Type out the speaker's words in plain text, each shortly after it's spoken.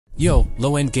Yo,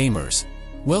 low-end gamers.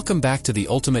 Welcome back to the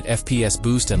ultimate FPS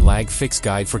boost and lag fix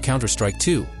guide for Counter-Strike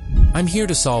 2. I'm here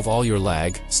to solve all your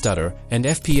lag, stutter, and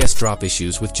FPS drop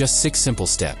issues with just 6 simple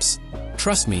steps.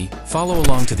 Trust me, follow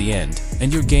along to the end,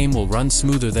 and your game will run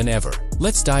smoother than ever.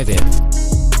 Let's dive in.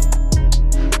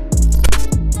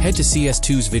 Head to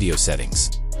CS2's video settings.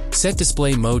 Set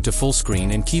display mode to full screen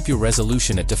and keep your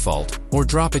resolution at default, or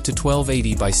drop it to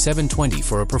 1280 by 720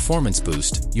 for a performance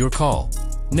boost, your call.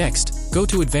 Next, go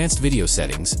to advanced video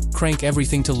settings, crank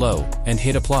everything to low, and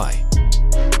hit apply.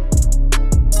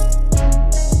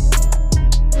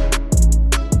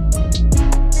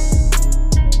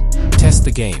 Test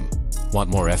the game. Want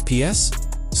more FPS?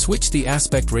 Switch the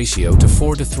aspect ratio to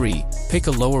 4:3, pick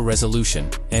a lower resolution,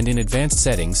 and in advanced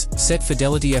settings, set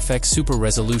Fidelity FX Super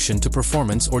Resolution to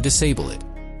performance or disable it.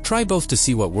 Try both to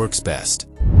see what works best.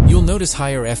 You'll notice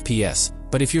higher FPS,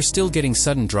 but if you're still getting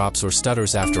sudden drops or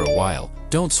stutters after a while,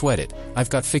 don't sweat it, I've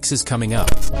got fixes coming up.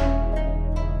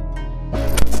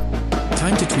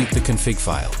 Time to tweak the config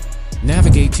file.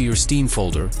 Navigate to your Steam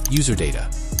folder, user data,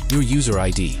 your user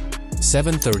ID,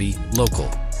 730, local,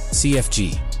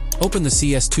 CFG. Open the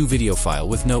CS2 video file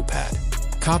with Notepad.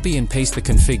 Copy and paste the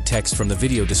config text from the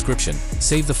video description,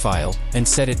 save the file, and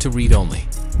set it to read-only.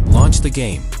 Launch the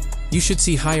game. You should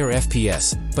see higher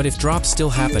FPS, but if drops still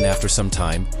happen after some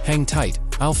time, hang tight,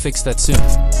 I'll fix that soon.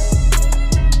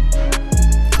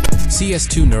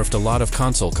 CS2 nerfed a lot of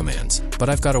console commands, but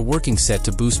I've got a working set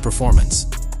to boost performance.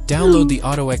 Download the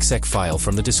AutoExec file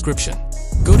from the description.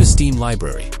 Go to Steam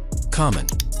Library. Common.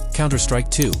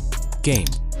 Counter-Strike 2. Game.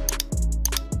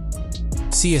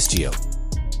 CSGO.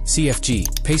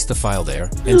 CFG, paste the file there,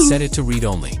 and set it to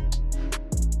read-only.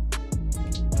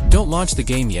 Don't launch the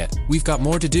game yet, we've got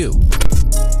more to do.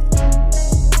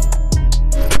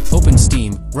 Open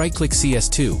Steam, right-click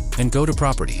CS2, and go to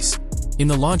Properties. In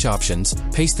the launch options,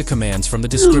 paste the commands from the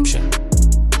description.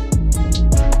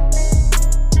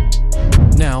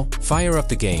 Now, fire up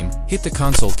the game, hit the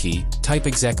console key, type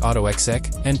exec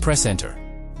AutoExec, and press enter.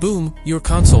 Boom, your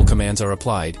console commands are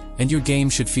applied, and your game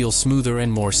should feel smoother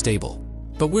and more stable.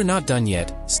 But we're not done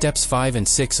yet, steps 5 and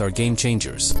 6 are game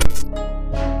changers.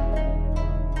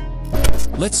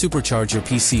 Let's supercharge your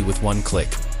PC with one click.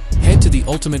 Head to the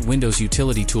Ultimate Windows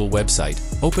Utility Tool website,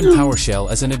 open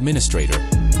PowerShell as an administrator,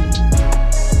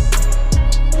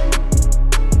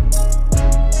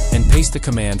 and paste the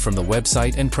command from the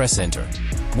website and press enter.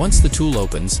 Once the tool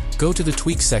opens, go to the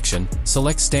Tweak section,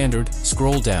 select Standard,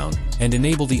 scroll down, and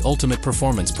enable the Ultimate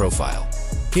Performance profile.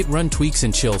 Hit Run Tweaks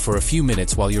and chill for a few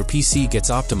minutes while your PC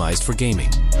gets optimized for gaming.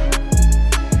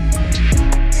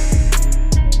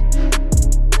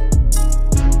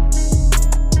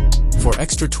 For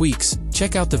extra tweaks,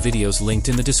 check out the videos linked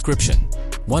in the description.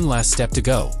 One last step to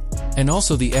go. And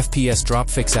also the FPS drop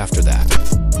fix after that.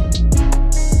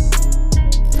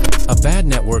 A bad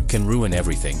network can ruin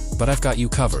everything, but I've got you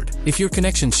covered. If your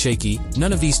connection's shaky,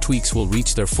 none of these tweaks will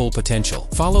reach their full potential.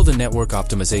 Follow the network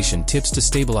optimization tips to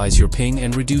stabilize your ping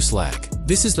and reduce lag.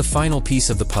 This is the final piece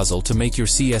of the puzzle to make your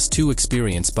CS2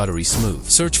 experience buttery smooth.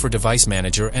 Search for Device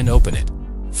Manager and open it.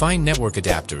 Find network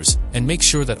adapters, and make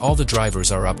sure that all the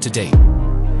drivers are up to date.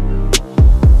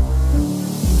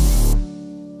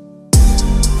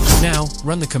 Now,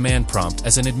 run the command prompt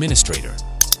as an administrator.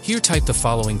 Here type the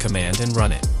following command and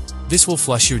run it. This will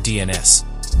flush your DNS.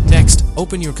 Next,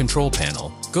 open your control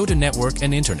panel, go to Network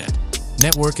and Internet.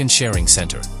 Network and Sharing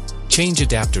Center. Change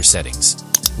adapter settings.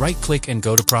 Right-click and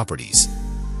go to Properties.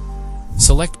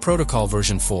 Select Protocol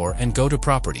version 4 and go to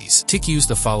Properties. Tick use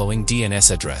the following DNS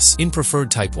address. In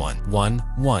preferred type 1,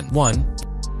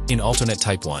 in alternate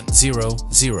type 1,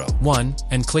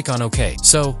 and click on OK.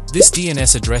 So, this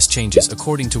DNS address changes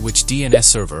according to which DNS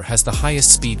server has the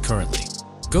highest speed currently.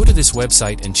 Go to this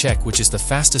website and check which is the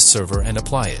fastest server and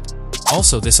apply it.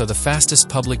 Also, these are the fastest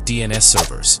public DNS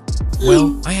servers.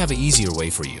 Well, I have an easier way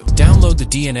for you. Download the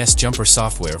DNS Jumper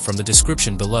software from the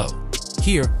description below.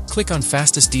 Here, click on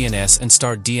Fastest DNS and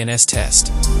start DNS test.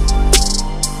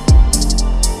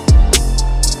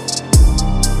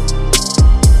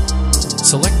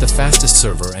 Select the fastest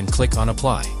server and click on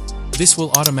Apply. This will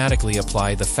automatically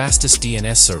apply the fastest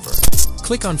DNS server.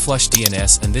 Click on Flush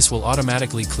DNS and this will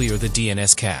automatically clear the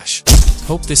DNS cache.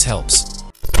 Hope this helps.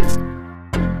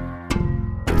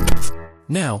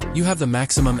 Now, you have the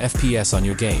maximum FPS on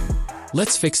your game.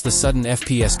 Let's fix the sudden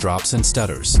FPS drops and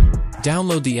stutters.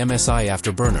 Download the MSI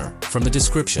Afterburner from the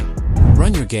description.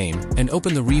 Run your game and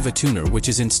open the Reva Tuner, which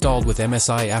is installed with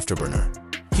MSI Afterburner.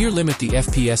 Here limit the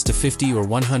FPS to 50 or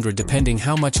 100 depending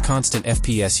how much constant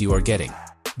FPS you are getting.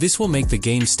 This will make the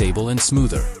game stable and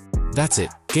smoother. That's it,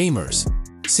 gamers.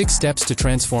 6 steps to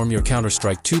transform your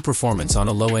Counter-Strike 2 performance on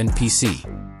a low-end PC.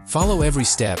 Follow every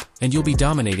step, and you'll be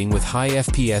dominating with high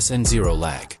FPS and zero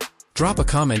lag. Drop a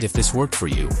comment if this worked for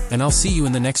you, and I'll see you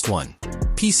in the next one.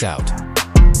 Peace out.